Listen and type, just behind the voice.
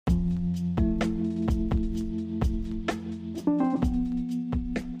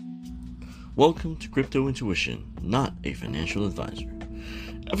Welcome to Crypto Intuition, not a financial advisor.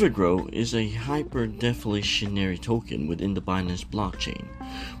 Evergrow is a hyper-deflationary token within the Binance blockchain.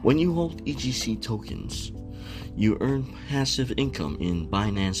 When you hold EGC tokens, you earn passive income in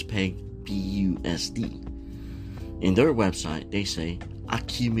Binance Peg BUSD. In their website, they say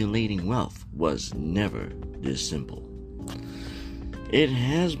accumulating wealth was never this simple. It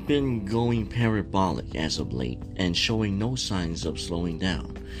has been going parabolic as of late and showing no signs of slowing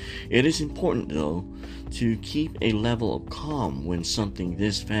down. It is important, though, to keep a level of calm when something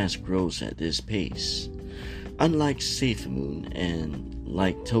this fast grows at this pace. Unlike SafeMoon and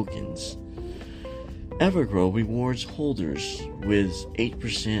like tokens, Evergrow rewards holders with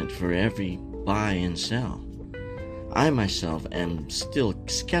 8% for every buy and sell. I myself am still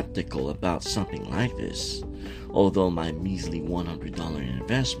skeptical about something like this, although my measly $100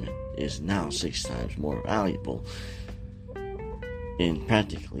 investment is now 6 times more valuable in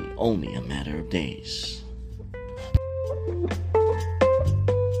practically only a matter of days.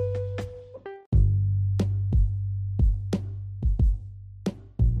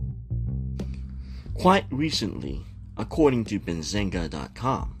 Quite recently, according to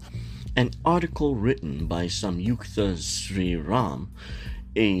Benzinga.com, an article written by some Yukta Sriram,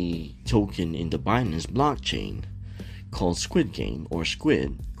 a token in the Binance blockchain called Squid Game or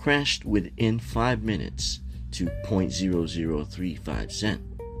Squid, crashed within 5 minutes to 0.0035 cent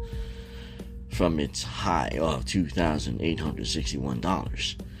from its high of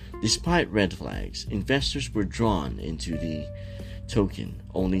 $2,861. Despite red flags, investors were drawn into the token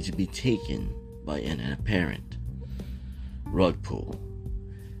only to be taken by an apparent rug pull.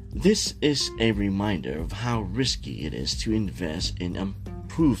 This is a reminder of how risky it is to invest in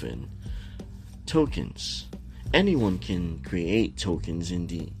unproven tokens. Anyone can create tokens in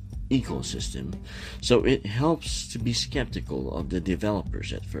the ecosystem, so it helps to be skeptical of the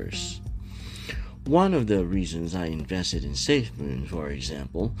developers at first. One of the reasons I invested in SafeMoon, for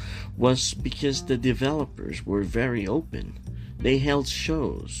example, was because the developers were very open. They held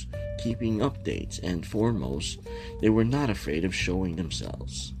shows, keeping updates, and foremost, they were not afraid of showing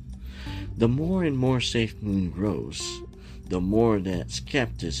themselves. The more and more SafeMoon grows, the more that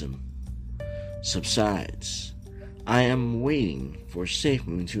skepticism subsides. I am waiting for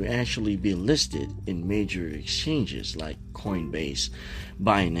SafeMoon to actually be listed in major exchanges like Coinbase,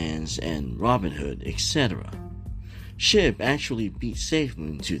 Binance, and Robinhood, etc. SHIB actually beat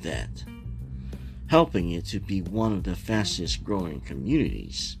SafeMoon to that, helping it to be one of the fastest growing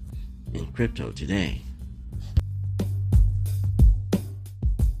communities in crypto today.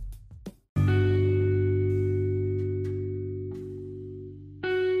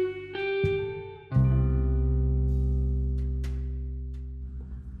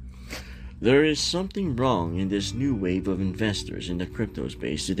 There is something wrong in this new wave of investors in the crypto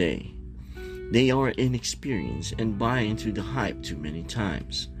space today. They are inexperienced and buy into the hype too many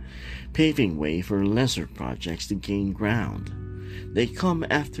times, paving way for lesser projects to gain ground. They come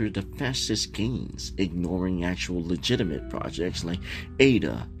after the fastest gains, ignoring actual legitimate projects like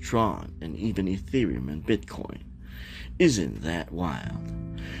ADA, Tron, and even Ethereum and Bitcoin. Isn't that wild?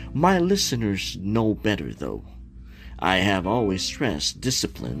 My listeners know better, though. I have always stressed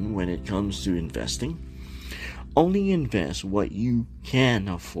discipline when it comes to investing. Only invest what you can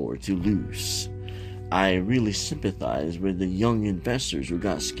afford to lose. I really sympathize with the young investors who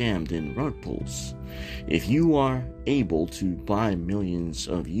got scammed in rug pulls. If you are able to buy millions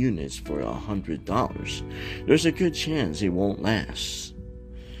of units for $100, there's a good chance it won't last.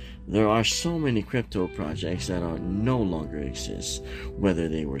 There are so many crypto projects that are no longer exist, whether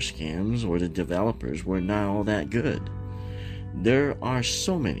they were scams or the developers were not all that good. There are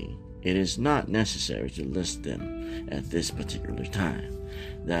so many, it is not necessary to list them at this particular time.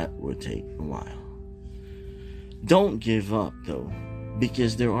 That would take a while. Don't give up, though,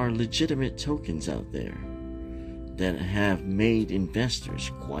 because there are legitimate tokens out there that have made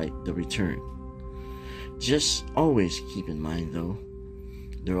investors quite the return. Just always keep in mind, though,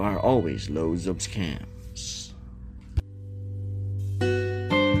 there are always loads of scams.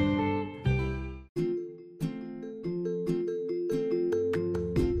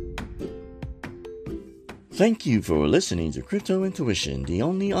 Thank you for listening to Crypto Intuition, the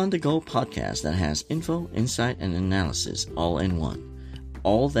only on-the-go podcast that has info, insight, and analysis all in one.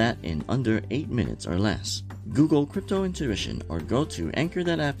 All that in under 8 minutes or less. Google Crypto Intuition or go to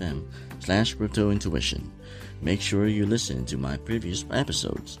anchor.fm/cryptointuition. Make sure you listen to my previous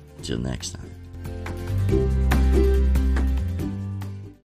episodes. Till next time.